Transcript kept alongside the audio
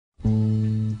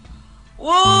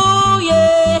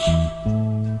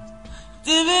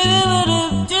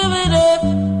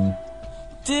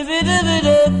Oh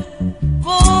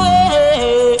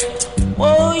yeah,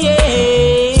 oh yeah.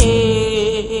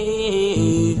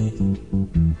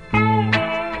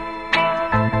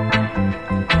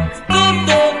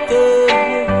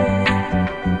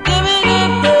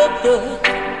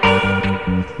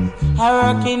 I'm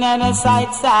working on a side.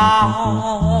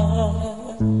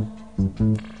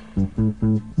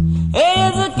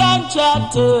 He's a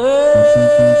contractor,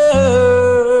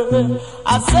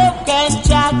 a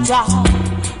subcontractor.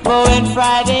 But when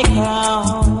Friday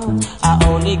comes, I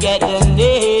only get the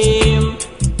name.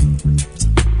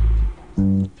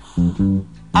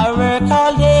 I work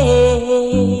all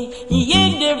day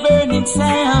in the burning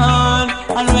sun,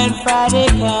 and when Friday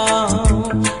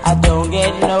comes, I don't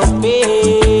get no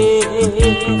pay.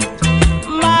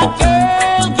 My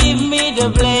girl, give me the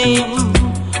blame.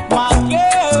 My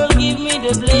girl, give me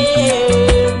the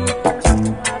blame.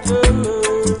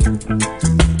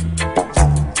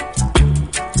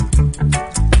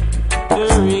 The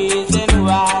reason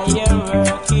why you're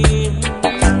working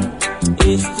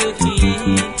is to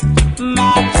keep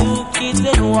my 2 kids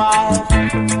and wife.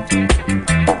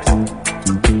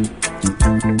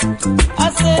 I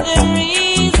said the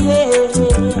reason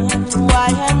why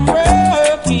I'm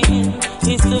working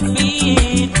is to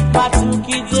feed my 2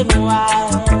 kids and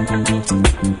wife.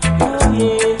 Oh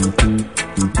yeah.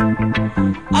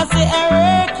 I say I'm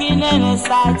working on a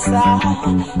side.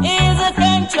 Is a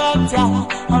contractor,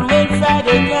 and when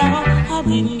Friday come, I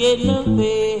didn't get no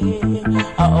pay.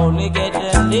 I only get a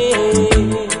day.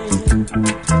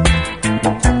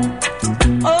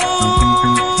 Oh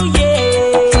yeah,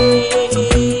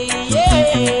 yeah, yeah,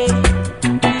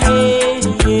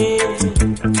 yeah.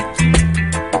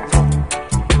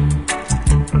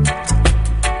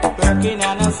 Working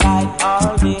on a side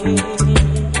all day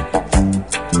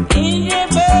in the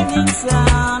burning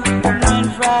sun. When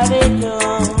Friday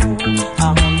comes, I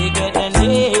only get a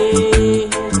day.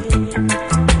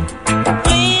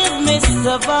 Please,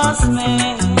 Mr. Boss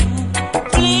Man,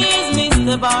 please,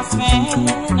 Mr. Boss Man,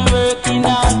 working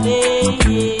all day,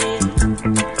 yeah.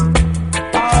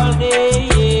 All day,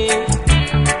 yeah.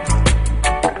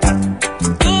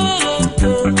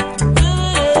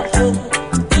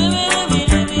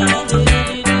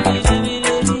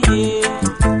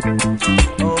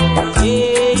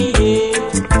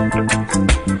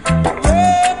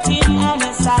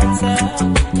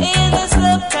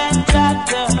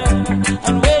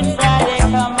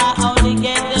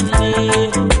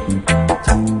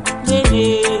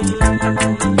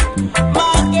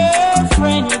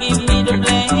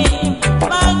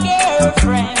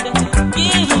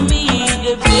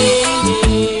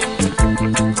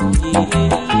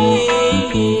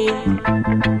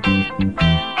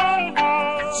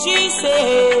 She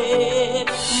said,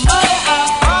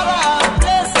 Mother,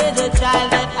 blessed the child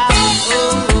that I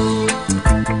own.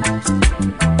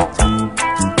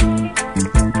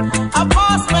 A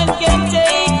bossman can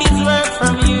take his work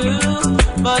from you,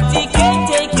 but he can't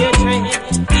take your trade.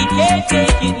 He can't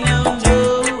take it, no, no.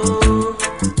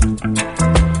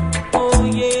 Oh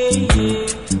yeah, yeah.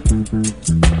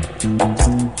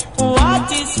 What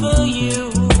is for you,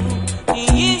 he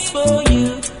is for you,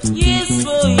 he is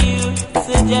for you.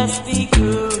 So just be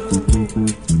cool.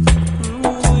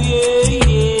 Ooh, yeah,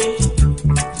 yeah.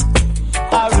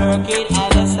 I work it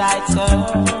at a side, so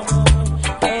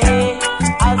hey,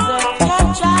 as a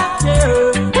contractor,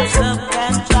 a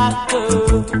subcontractor.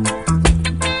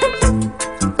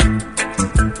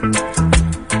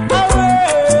 I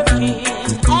work it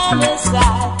at a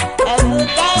side as a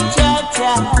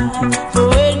contractor. But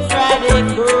when Friday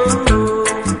comes,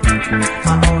 I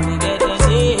only get a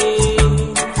day.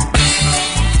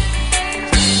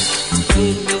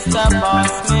 Mr.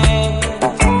 Boss Man,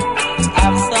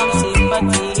 have some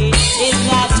sympathy. It's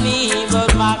not me, but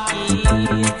my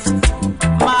kids,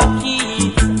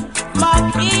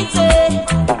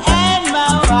 and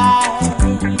my wife.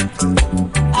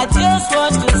 I just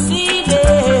want to see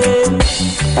them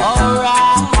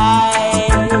alright.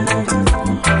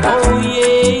 Oh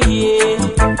yeah, yeah.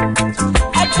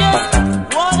 I just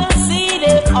want to see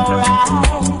them alright.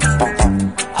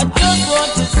 I just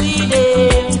want to see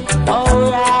them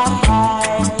alright.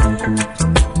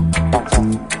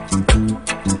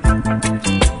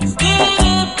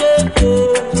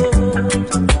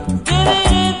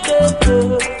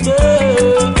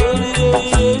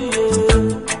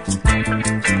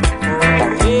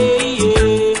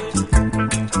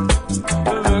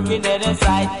 Working at the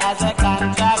site as a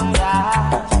contractor,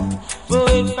 but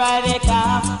when Friday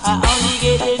comes, I only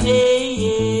get a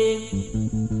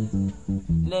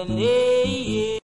day.